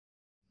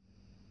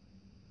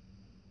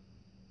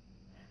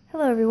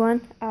Hello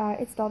everyone,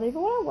 it's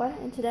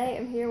DollDiva101 and today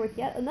I'm here with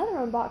yet another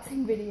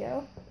unboxing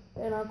video.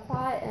 Been on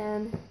quite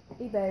an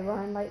eBay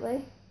run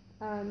lately.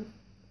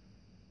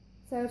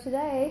 So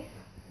today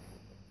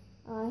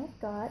I have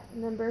got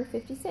number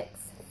 56.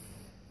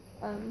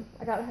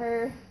 I got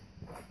her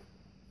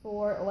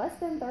for less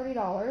than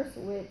 $30,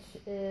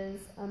 which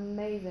is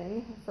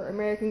amazing for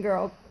American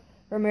Girl,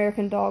 or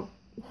American Dog,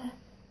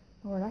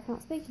 Lord I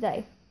can't speak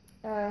today.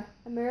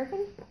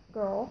 American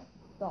Girl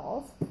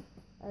dolls,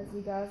 as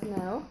you guys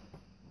know.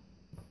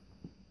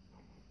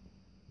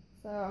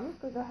 So I'm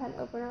just going to go ahead and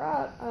open her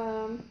up.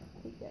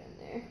 Keep that in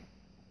there.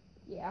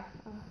 Yeah,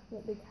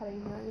 won't be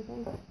cutting her or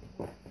anything.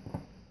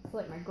 It's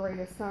like my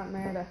greatest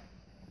nightmare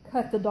to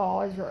cut the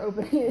doll as you're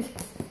opening it.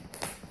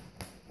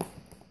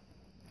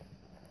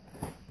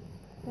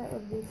 That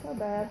would be so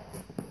bad.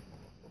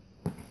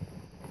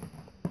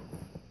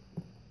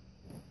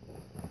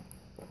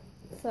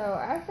 So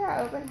after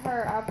I open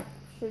her, I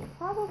should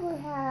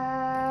probably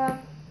have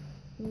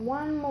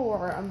one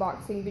more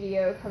unboxing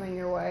video coming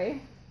your way.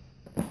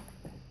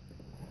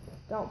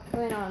 Don't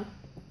plan on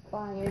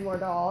buying any more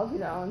dolls,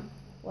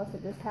 unless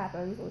it just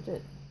happens, which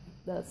it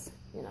does,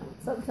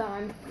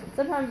 sometimes.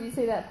 Sometimes you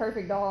see that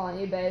perfect doll on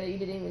eBay that you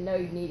didn't even know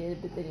you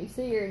needed, but then you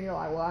see her and you're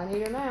like, well, I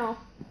need her now.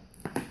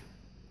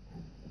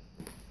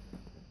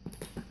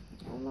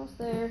 Almost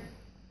there.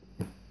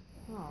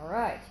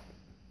 Alright.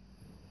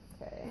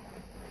 Okay.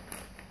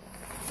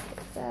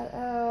 Get that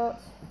out.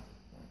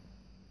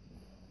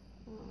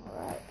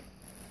 Alright.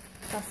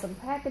 Got some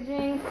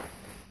packaging.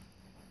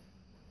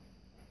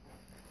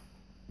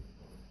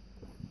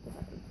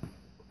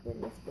 Get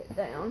this bit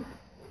down.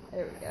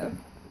 There we go.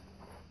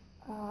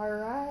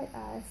 Alright,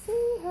 I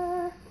see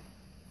her.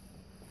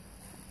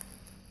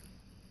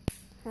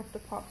 Have to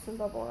pop some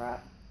bubble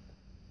wrap.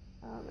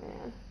 Oh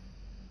man.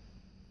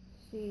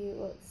 She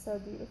looks so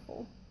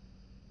beautiful.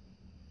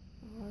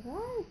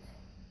 Alright.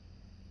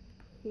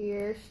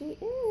 Here she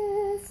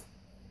is.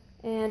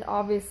 And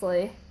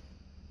obviously,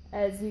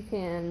 as you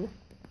can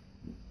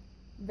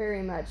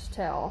very much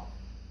tell,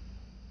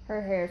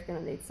 her hair is going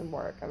to need some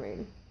work. I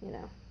mean,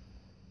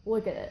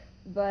 look at it.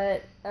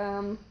 But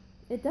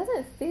it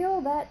doesn't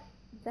feel that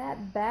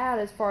bad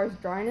as far as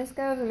dryness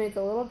goes. I mean, it's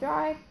a little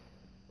dry,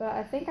 but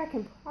I think I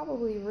can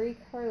probably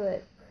recurl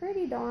it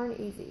pretty darn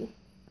easy.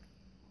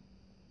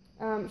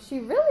 She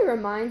really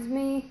reminds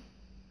me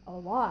a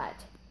lot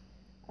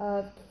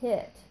of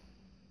Kit,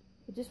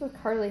 just with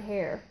curly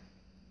hair.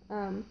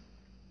 So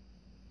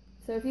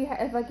if you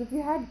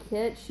had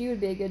Kit, she would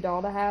be a good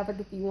doll to have. Like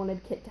if you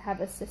wanted Kit to have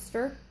a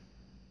sister,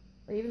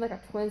 or even like a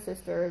twin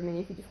sister. I mean,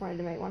 if you just wanted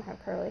to make one have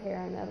curly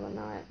hair and the other one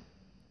not.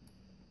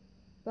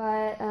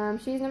 But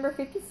she's number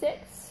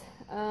 56,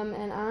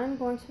 and I'm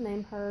going to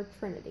name her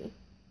Trinity.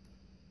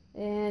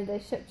 And they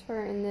shipped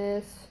her in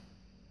this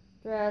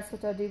dress,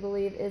 which I do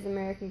believe is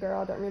American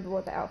Girl. I don't remember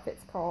what the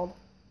outfit's called.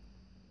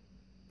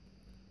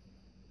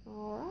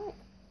 Alright,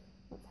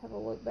 let's have a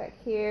look back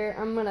here.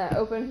 I'm going to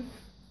open,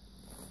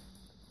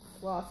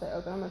 well, I say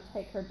open, I'm going to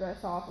take her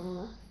dress off. I'm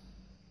going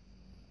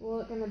to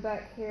look in the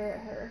back here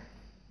at her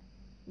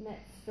neck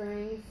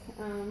strings.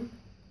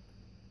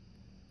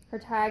 Her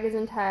tag is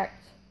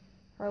intact.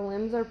 Her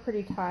limbs are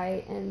pretty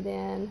tight, and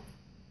then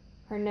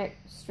her neck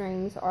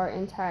strings are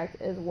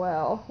intact as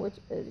well, which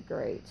is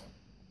great.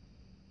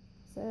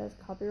 It says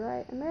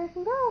copyright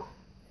American Girl.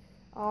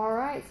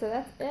 Alright, so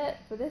that's it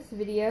for this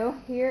video.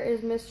 Here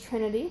is Miss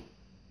Trinity.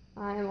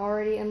 I am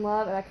already in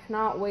love, and I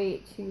cannot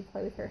wait to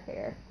play with her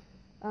hair.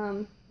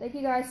 Thank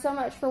you guys so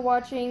much for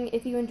watching.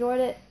 If you enjoyed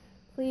it,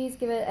 please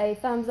give it a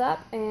thumbs up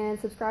and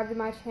subscribe to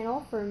my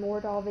channel for more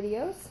doll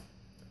videos.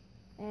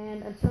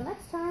 And until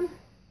next time,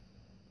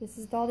 this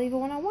is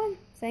DollDiva101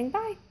 saying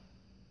bye.